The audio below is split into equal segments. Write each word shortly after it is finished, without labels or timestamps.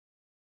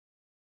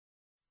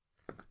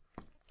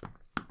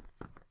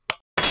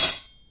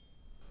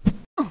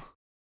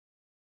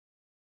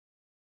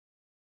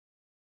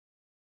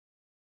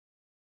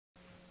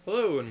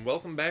Hello and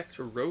welcome back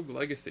to Rogue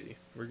Legacy.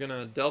 We're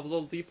gonna delve a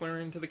little deeper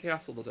into the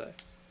castle today.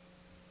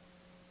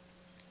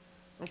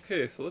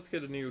 Okay, so let's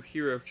get a new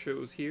hero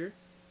chose here.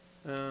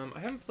 I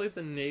haven't played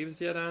the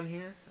knaves yet on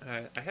here.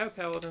 I have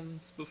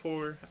paladins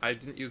before. I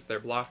didn't use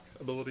their block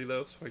ability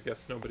though, so I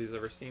guess nobody's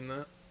ever seen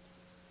that.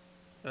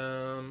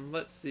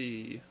 Let's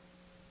see.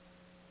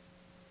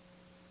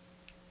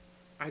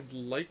 I'd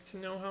like to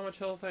know how much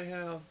health I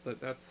have,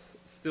 but that's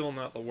still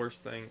not the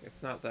worst thing.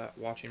 It's not that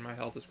watching my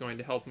health is going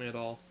to help me at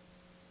all.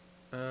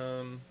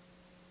 Um,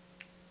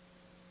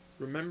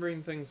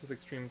 Remembering things with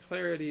extreme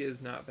clarity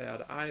is not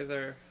bad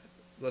either.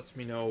 Lets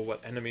me know what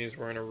enemies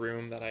were in a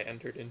room that I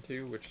entered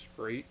into, which is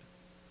great.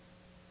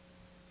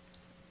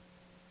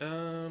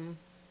 Um,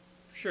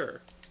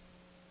 sure.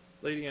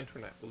 Lady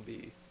Antoinette will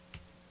be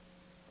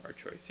our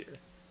choice here.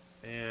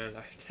 And I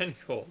have 10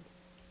 gold.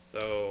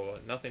 So,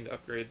 nothing to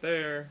upgrade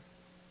there.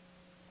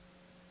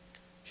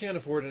 Can't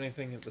afford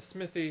anything at the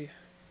smithy.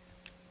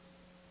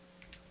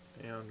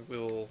 And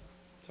we'll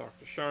talk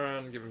to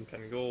Sharon, give him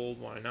 10 gold,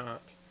 why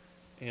not?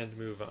 And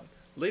move on.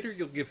 Later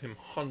you'll give him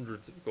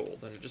hundreds of gold,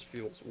 and it just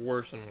feels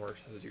worse and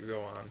worse as you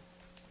go on.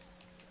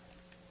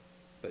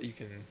 But you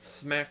can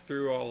smack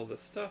through all of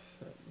this stuff,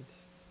 and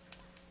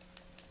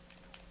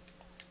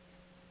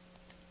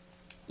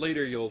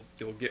later you'll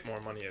get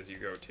more money as you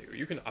go too.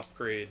 You can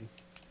upgrade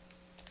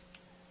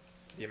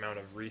the amount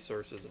of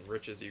resources and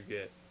riches you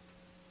get.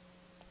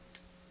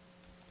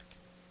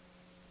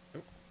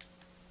 Oh.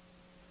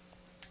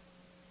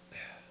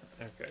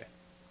 Okay.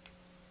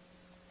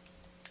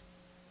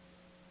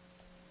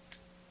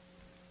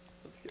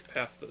 Get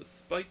past those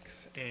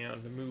spikes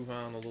and move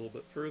on a little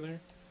bit further.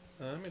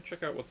 I'm going to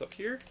check out what's up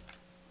here.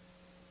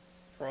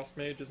 Frost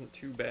Mage isn't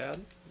too bad.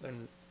 They're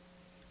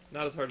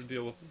not as hard to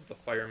deal with as the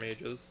Fire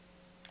Mages.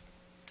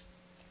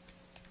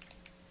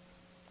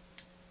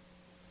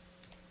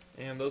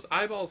 And those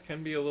eyeballs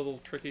can be a little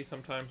tricky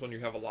sometimes when you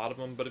have a lot of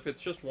them, but if it's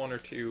just one or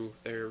two,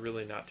 they're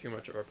really not too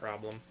much of a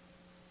problem.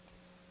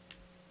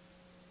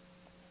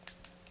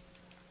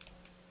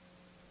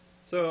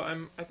 So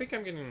I think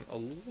I'm getting a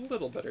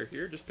little better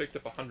here. Just picked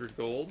up 100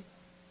 gold.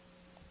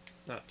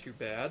 It's not too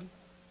bad.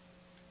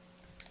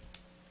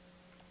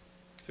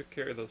 Took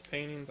care of those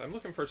paintings. I'm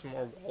looking for some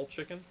more wall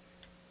chicken.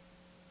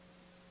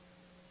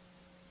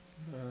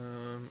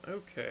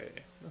 Okay.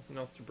 Nothing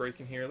else to break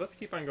in here. Let's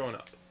keep on going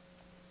up.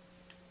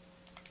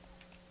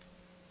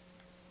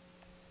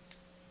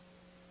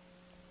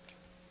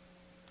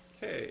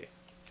 Okay.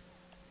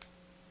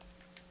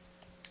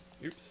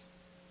 Oops.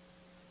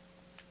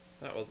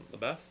 That wasn't the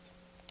best.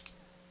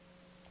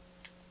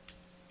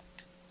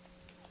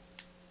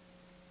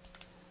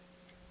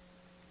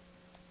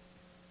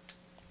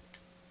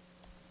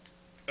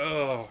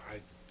 Oh,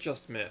 I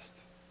just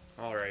missed.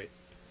 Alright.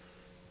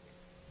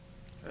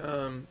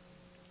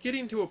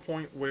 Getting to a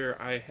point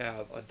where I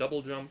have a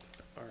double jump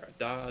or a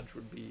dodge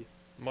would be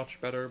much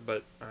better,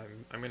 but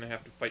I'm going to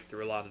have to fight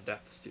through a lot of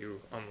deaths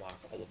to unlock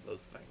all of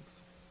those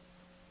things.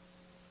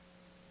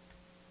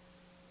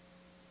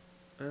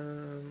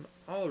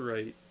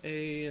 Alright.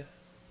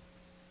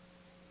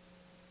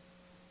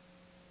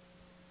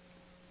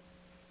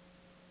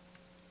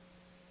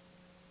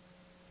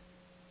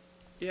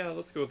 Yeah,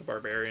 let's go with the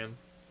Barbarian.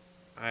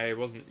 I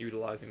wasn't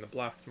utilizing the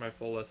block to my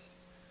fullest.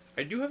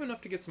 I do have enough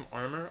to get some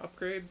armor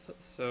upgrades,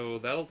 so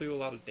that'll do a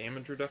lot of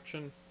damage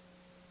reduction.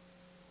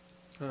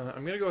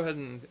 I'm going to go ahead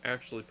and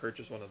actually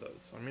purchase one of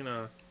those. So I'm going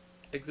to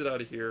exit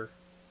out of here,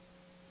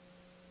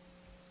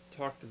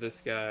 talk to this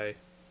guy,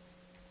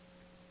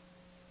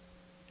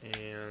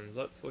 and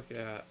let's look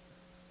at...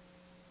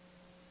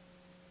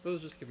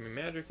 Those just give me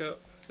magic up.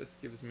 This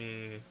gives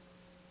me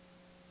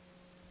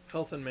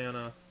health and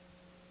mana.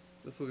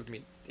 This will give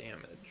me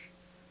damage.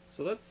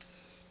 So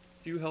let's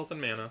do health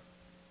and mana.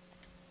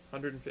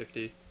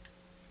 150.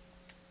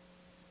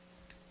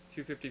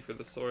 250 for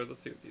the sword.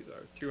 Let's see what these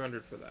are.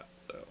 200 for that,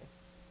 so...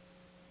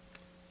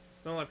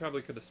 Well, I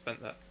probably could have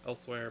spent that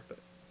elsewhere, but...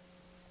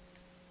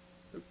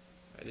 Oop,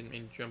 I didn't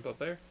mean to jump up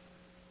there.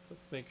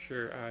 Let's make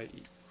sure I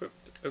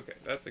equipped... Okay,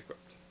 that's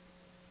equipped.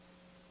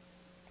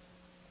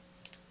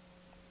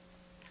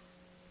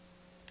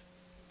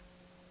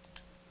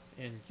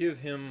 And give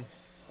him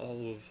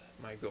all of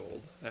my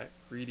gold. That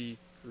greedy,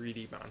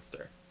 greedy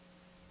monster.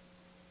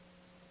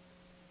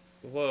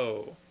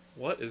 Whoa,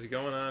 what is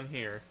going on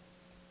here?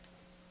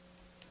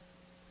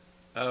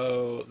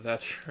 Oh,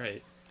 that's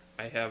right.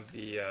 I have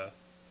the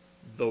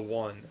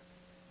one.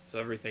 So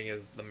everything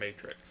is the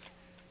Matrix.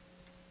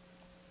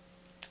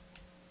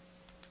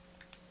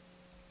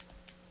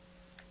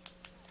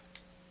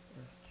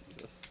 Oh,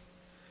 Jesus.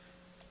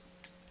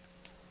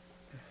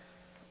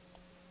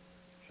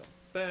 Jump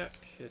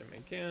back, hit him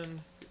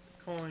again, get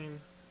the coin,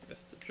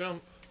 missed the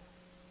jump.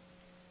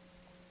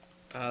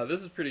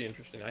 This is pretty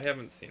interesting. I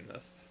haven't seen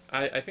this.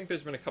 I think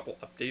there's been a couple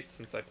updates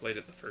since I played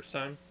it the first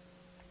time.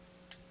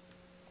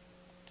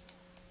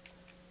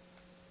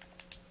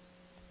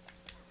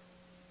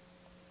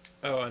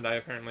 Oh, and I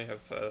apparently have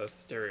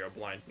stereo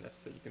blindness,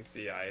 so you can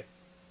see I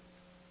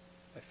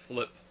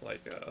flip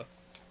like a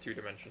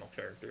two-dimensional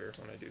character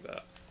when I do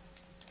that.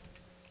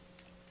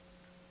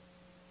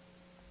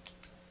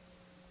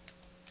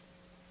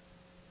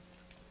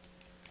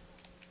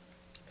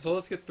 So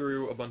let's get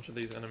through a bunch of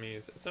these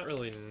enemies. It's not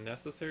really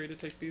necessary to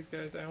take these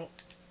guys out,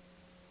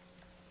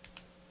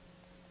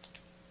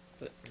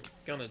 but I'm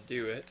gonna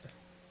do it.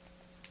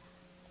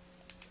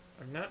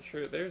 I'm not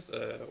sure. There's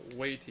a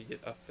way to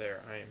get up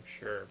there, I am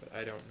sure, but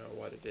I don't know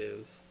what it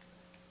is.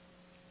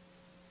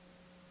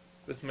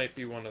 This might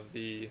be one of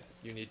the,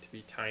 you need to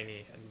be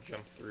tiny and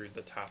jump through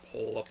the top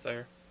hole up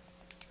there.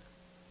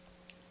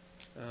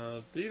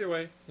 But either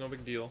way, it's no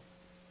big deal.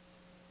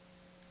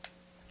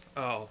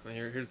 Oh,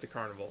 here's the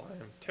carnival. I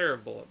am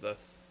terrible at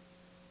this.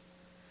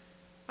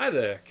 Hi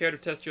there, care to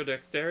test your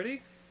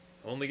dexterity?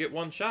 Only get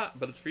one shot,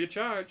 but it's free of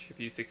charge. If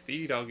you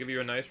succeed, I'll give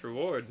you a nice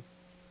reward.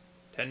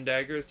 10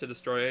 daggers to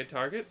destroy 8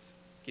 targets?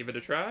 Give it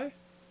a try?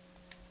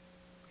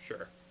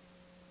 Sure.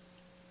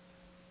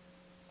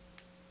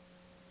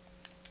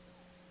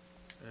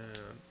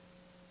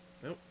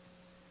 Nope.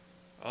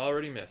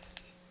 Already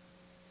missed.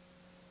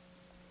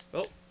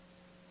 Well.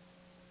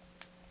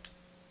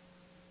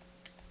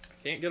 I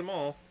can't get them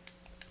all.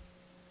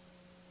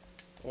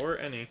 Or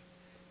any.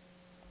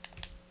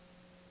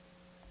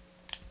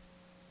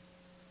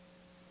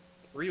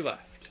 3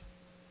 left.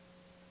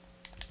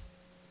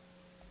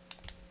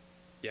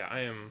 Yeah,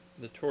 I am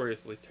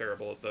notoriously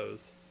terrible at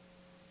those.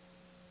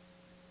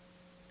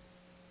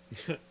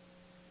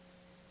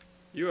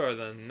 You are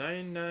the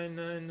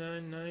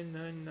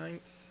 9999999th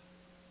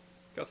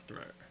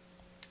customer.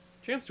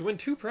 Chance to win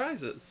 2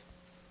 prizes.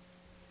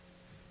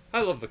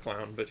 I love the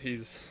clown, but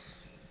he's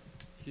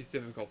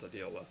difficult to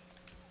deal with.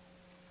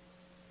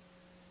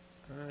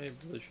 I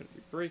really shouldn't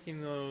be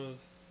breaking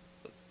those.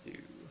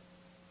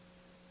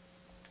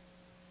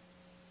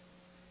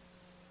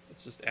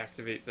 Let's just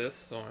activate this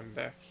so I'm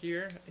back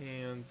here,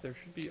 and there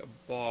should be a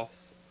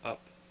boss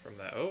up from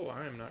that. Oh,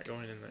 I am not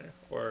going in there.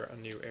 Or a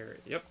new area.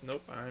 Yep,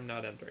 nope, I'm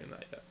not entering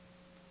that yet.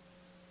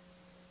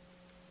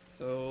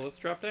 So let's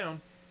drop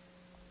down.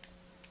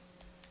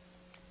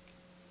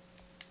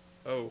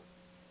 Oh.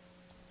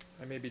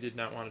 I maybe did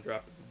not want to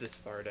drop this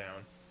far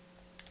down.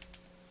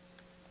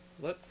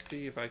 Let's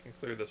see if I can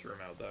clear this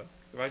room out, though.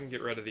 Because if I can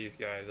get rid of these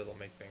guys, it'll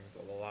make things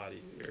a lot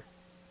easier.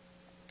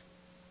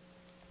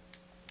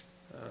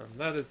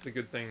 That is the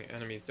good thing,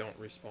 enemies don't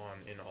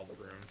respawn in all the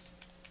rooms.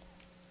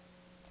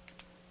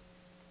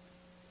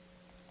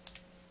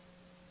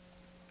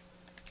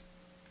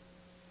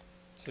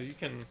 So you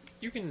can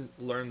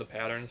learn the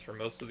patterns for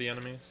most of the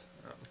enemies.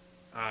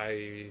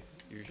 I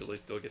usually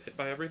still get hit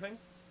by everything.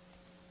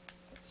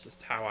 That's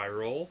just how I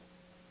roll.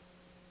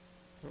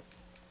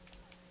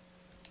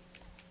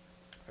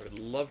 I would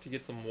love to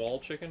get some wall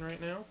chicken right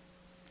now.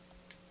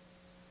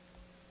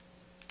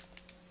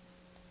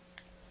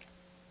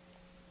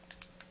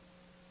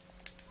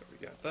 So we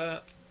got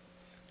that.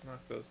 Let's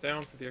knock those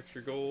down for the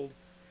extra gold.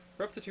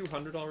 We're up to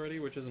 200 already,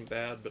 which isn't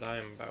bad, but I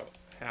am about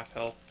half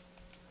health.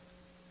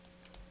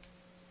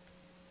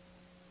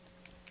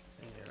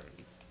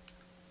 And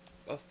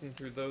busting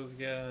through those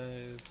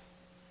guys.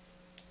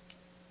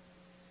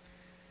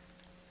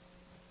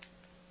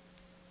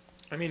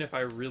 I mean, if I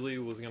really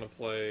was going to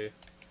play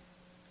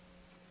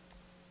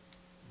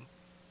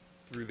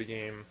through the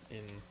game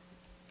in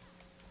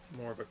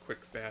more of a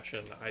quick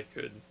fashion, I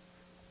could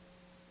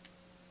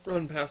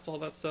run past all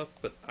that stuff,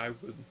 but I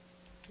would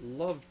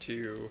love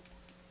to...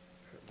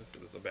 This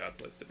is a bad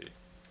place to be.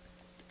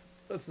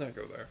 Let's not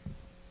go there.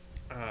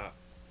 I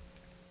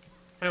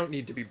don't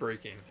need to be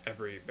breaking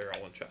every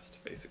barrel and chest,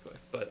 basically,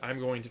 but I'm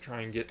going to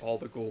try and get all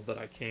the gold that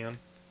I can.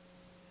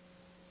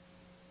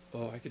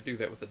 Oh, I could do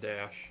that with a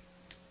dash.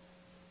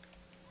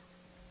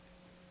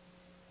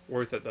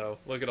 Worth it, though.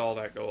 Look at all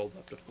that gold,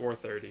 up to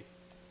 430.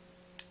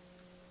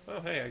 Oh,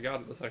 hey, I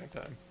got it the second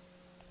time.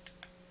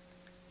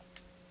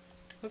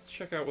 Let's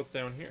check out what's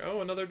down here.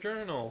 Oh, another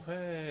journal.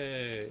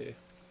 Hey.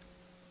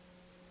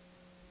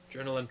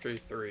 Journal entry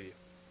 3.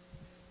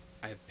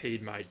 I have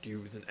paid my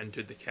dues and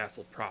entered the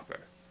castle proper.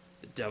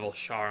 The devil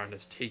Charon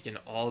has taken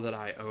all that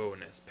I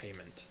own as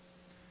payment.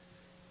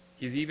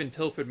 He's even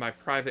pilfered my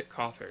private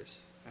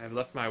coffers. I have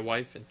left my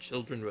wife and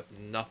children with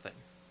nothing.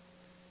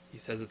 He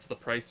says it's the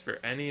price for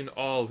any and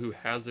all who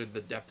hazard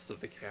the depths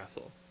of the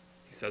castle.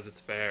 He says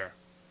it's fair.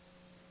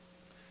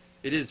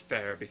 It is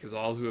fair, because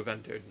all who have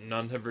entered,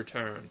 none have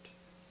returned,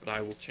 but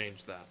I will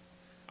change that.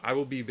 I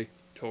will be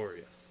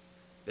victorious.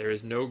 There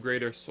is no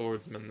greater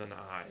swordsman than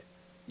I,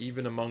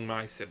 even among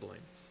my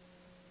siblings.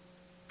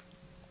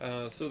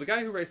 So the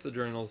guy who writes the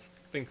journals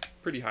thinks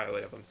pretty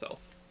highly of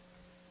himself.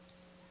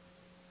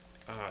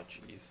 Ah,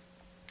 jeez.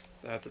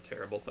 That's a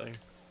terrible thing.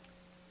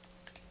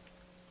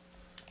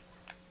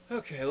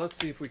 Okay, let's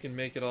see if we can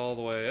make it all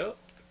the way up.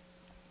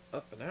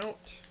 Up and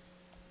out.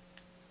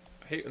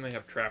 I hate when they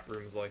have trap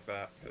rooms like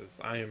that,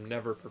 because I am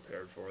never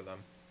prepared for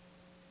them.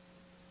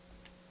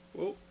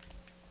 Whoa.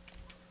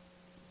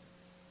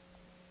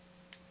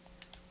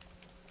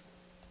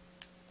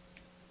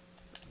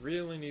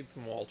 Really need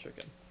some wall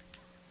chicken.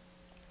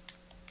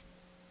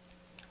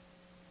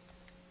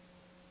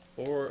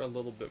 Or a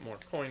little bit more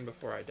coin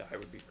before I die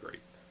would be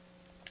great.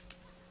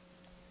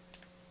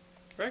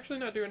 We're actually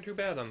not doing too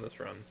bad on this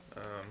run.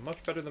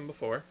 Much better than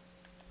before.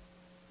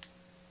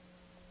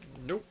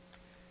 Nope.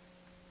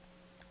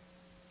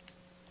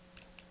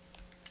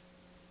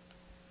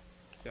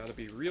 Gotta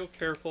be real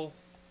careful.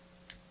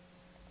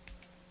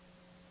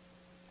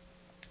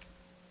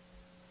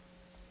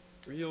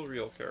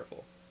 Real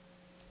careful.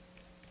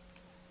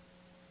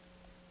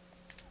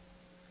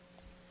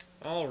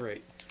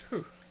 Alright.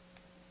 Whew.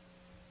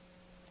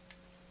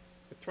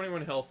 With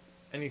 21 health,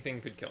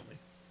 anything could kill me.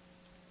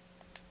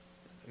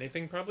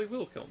 Anything probably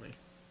will kill me.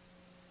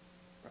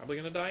 Probably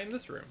gonna die in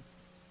this room.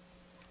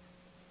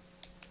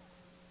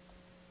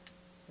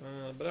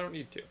 But I don't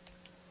need to.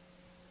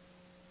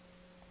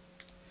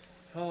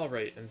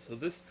 Alright, and so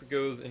this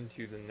goes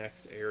into the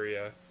next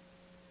area.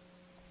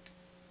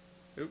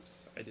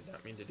 Oops, I did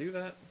not mean to do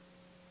that.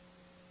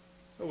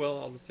 Oh well,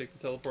 I'll just take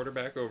the teleporter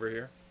back over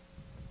here.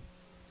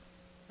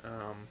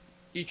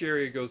 Each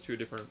area goes to a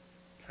different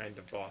kind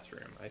of boss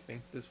room. I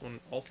think this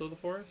one also the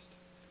forest?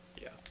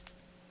 Yeah.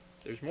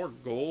 There's more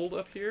gold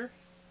up here,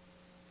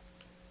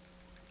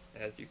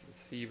 as you can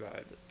see by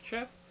the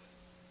chests.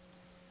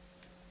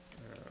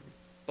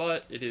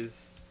 But it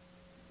is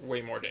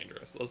way more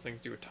dangerous. Those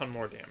things do a ton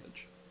more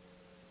damage.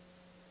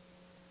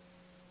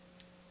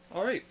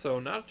 Alright, so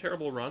not a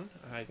terrible run.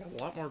 I got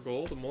a lot more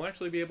gold, and we'll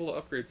actually be able to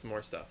upgrade some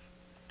more stuff.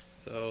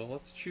 So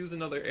let's choose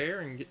another air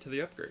and get to the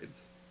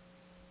upgrades.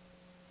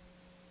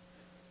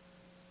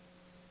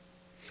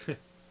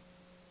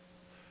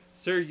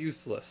 Sir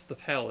Useless, the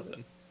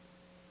Paladin.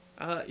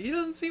 He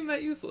doesn't seem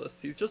that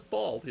useless. He's just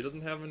bald. He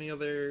doesn't have any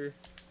other...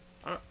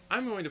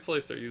 I'm going to play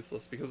Sir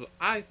Useless because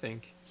I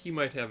think he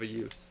might have a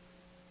use.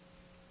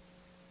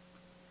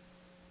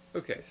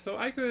 Okay, so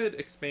I could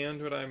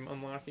expand what I'm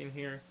unlocking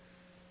here.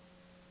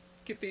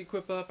 Get the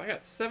equip up. I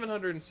got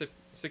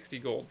 760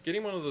 gold.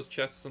 Getting one of those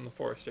chests in the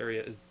forest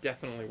area is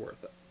definitely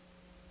worth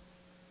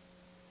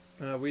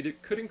it. We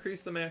could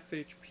increase the max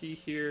HP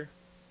here.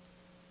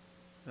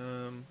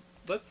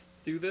 Let's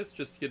do this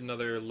just to get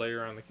another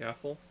layer on the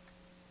castle.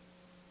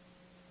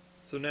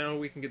 So now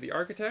we can get the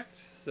architect,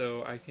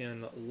 so I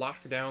can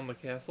lock down the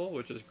castle,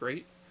 which is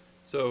great.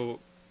 So,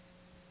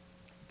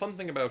 fun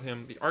thing about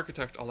him, the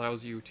architect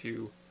allows you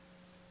to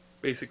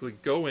basically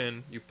go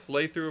in, you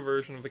play through a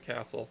version of the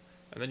castle,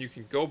 and then you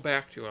can go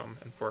back to him,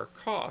 and for a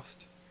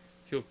cost,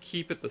 he'll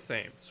keep it the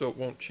same, so it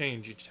won't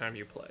change each time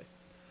you play.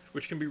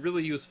 Which can be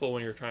really useful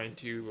when you're trying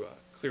to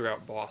clear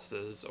out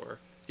bosses or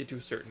get to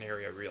a certain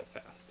area real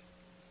fast.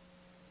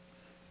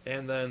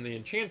 And then the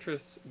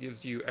Enchantress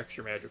gives you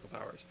extra magical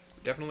powers.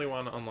 You definitely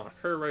want to unlock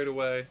her right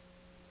away,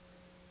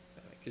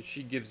 because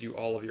she gives you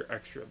all of your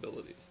extra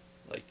abilities,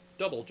 like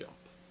double jump.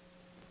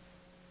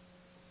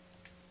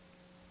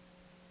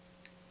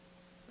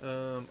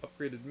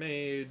 Upgraded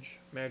mage,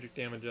 magic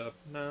damage up,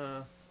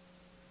 nah.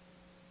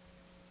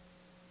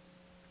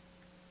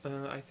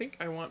 I think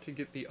I want to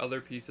get the other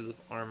pieces of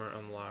armor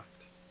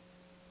unlocked.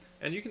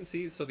 And you can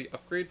see, so the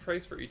upgrade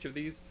price for each of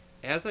these,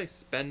 as I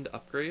spend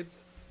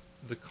upgrades,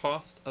 the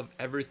cost of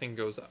everything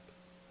goes up.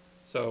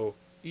 So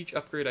each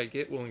upgrade I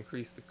get will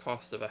increase the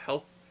cost of a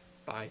health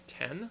by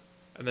 10,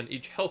 and then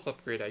each health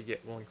upgrade I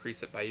get will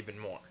increase it by even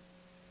more.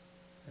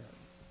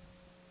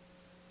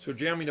 So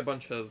jamming a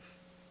bunch of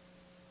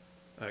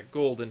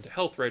gold into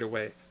health right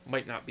away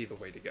might not be the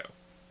way to go.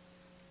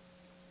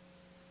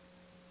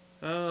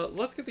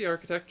 Let's get the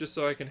architect just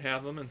so I can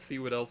have them and see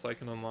what else I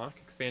can unlock,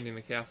 expanding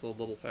the castle a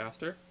little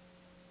faster.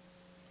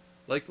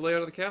 Like the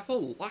layout of the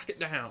castle? Lock it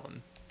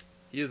down!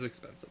 He is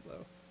expensive,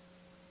 though.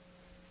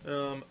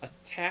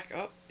 Attack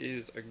up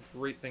is a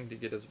great thing to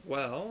get as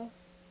well.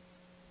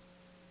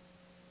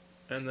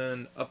 And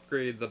then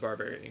upgrade the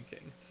Barbarian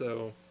King.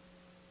 So,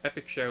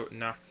 Epic Shout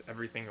knocks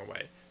everything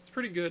away. It's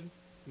pretty good.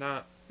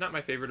 Not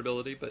my favorite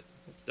ability, but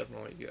it's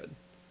definitely good.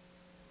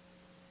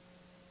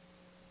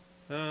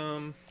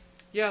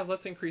 Yeah,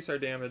 let's increase our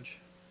damage.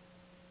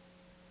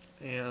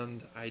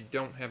 And I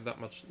don't have that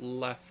much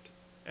left.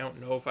 I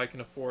don't know if I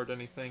can afford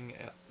anything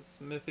at the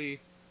smithy.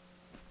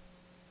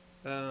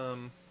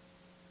 I'm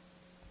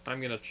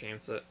gonna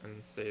chance it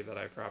and say that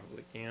I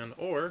probably can,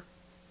 or...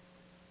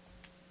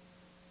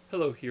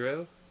 Hello,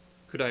 hero.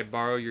 Could I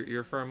borrow your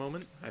ear for a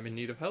moment? I'm in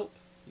need of help.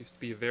 Used to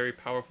be a very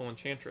powerful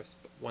enchantress,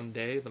 but one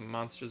day the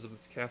monsters of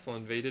this castle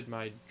invaded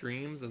my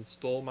dreams and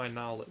stole my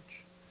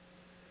knowledge.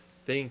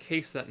 They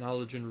encased that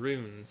knowledge in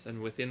runes,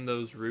 and within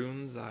those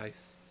runes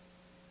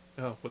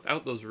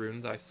without those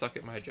runes I suck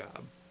at my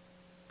job.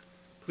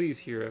 Please,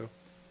 hero,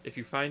 if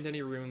you find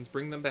any runes,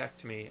 bring them back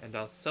to me, and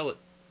I'll sell it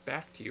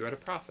back to you at a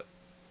profit.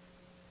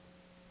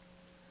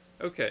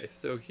 Okay,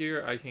 so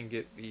here I can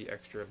get the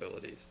extra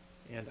abilities,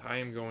 and I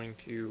am going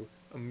to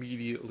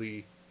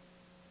immediately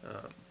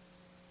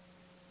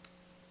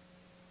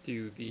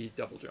do the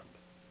double jump.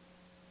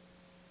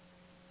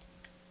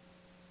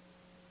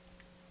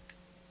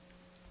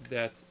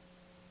 That's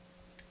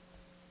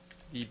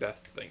the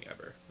best thing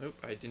ever. Nope,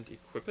 I didn't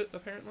equip it,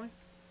 apparently.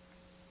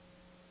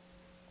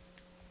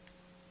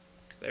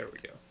 There we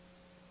go.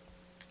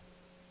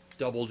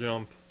 Double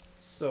jump.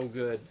 So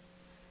good.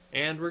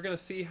 And we're going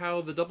to see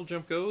how the double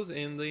jump goes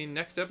in the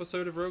next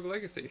episode of Rogue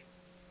Legacy.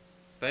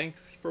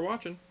 Thanks for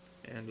watching,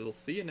 and we'll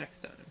see you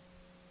next time.